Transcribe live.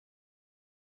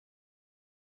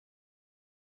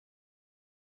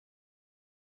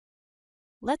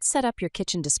Let's set up your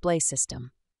kitchen display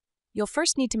system. You'll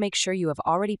first need to make sure you have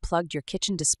already plugged your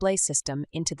kitchen display system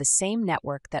into the same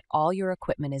network that all your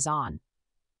equipment is on.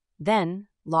 Then,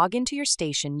 log into your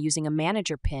station using a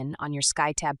manager pin on your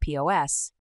SkyTab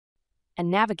POS and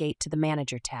navigate to the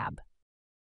Manager tab,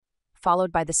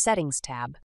 followed by the Settings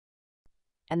tab,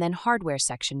 and then Hardware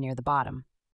section near the bottom.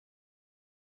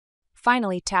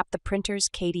 Finally, tap the Printer's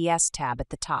KDS tab at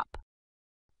the top.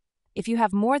 If you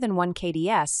have more than one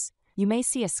KDS, you may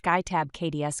see a SkyTab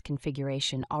KDS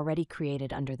configuration already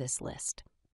created under this list.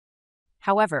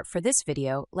 However, for this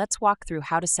video, let's walk through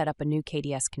how to set up a new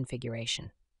KDS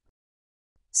configuration.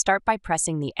 Start by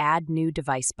pressing the Add New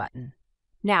Device button.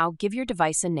 Now, give your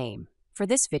device a name. For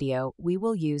this video, we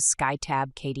will use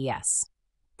SkyTab KDS.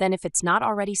 Then, if it's not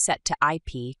already set to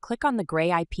IP, click on the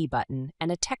gray IP button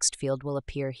and a text field will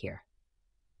appear here.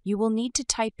 You will need to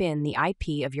type in the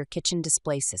IP of your kitchen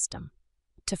display system.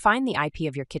 To find the IP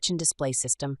of your kitchen display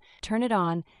system, turn it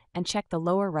on and check the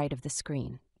lower right of the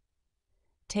screen.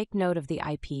 Take note of the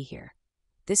IP here.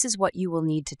 This is what you will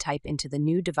need to type into the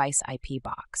new device IP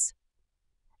box.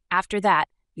 After that,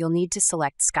 you'll need to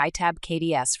select SkyTab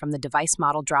KDS from the Device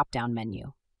Model drop-down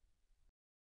menu.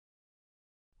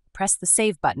 Press the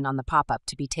Save button on the pop-up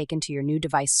to be taken to your new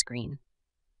device screen.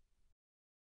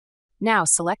 Now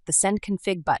select the Send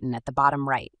Config button at the bottom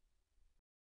right.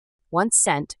 Once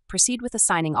sent, proceed with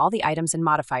assigning all the items and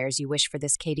modifiers you wish for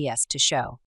this KDS to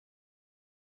show.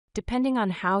 Depending on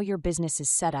how your business is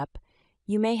set up,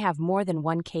 you may have more than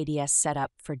one KDS set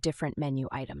up for different menu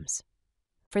items.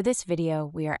 For this video,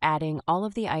 we are adding all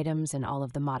of the items and all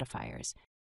of the modifiers.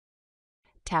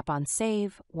 Tap on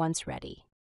Save once ready.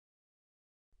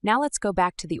 Now let's go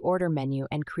back to the Order menu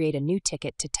and create a new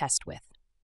ticket to test with.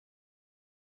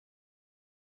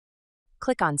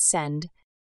 Click on Send,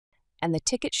 and the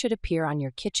ticket should appear on your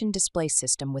kitchen display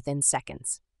system within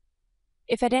seconds.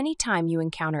 If at any time you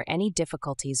encounter any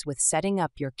difficulties with setting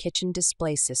up your kitchen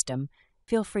display system,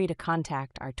 feel free to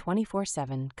contact our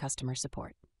 24/7 customer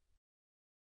support.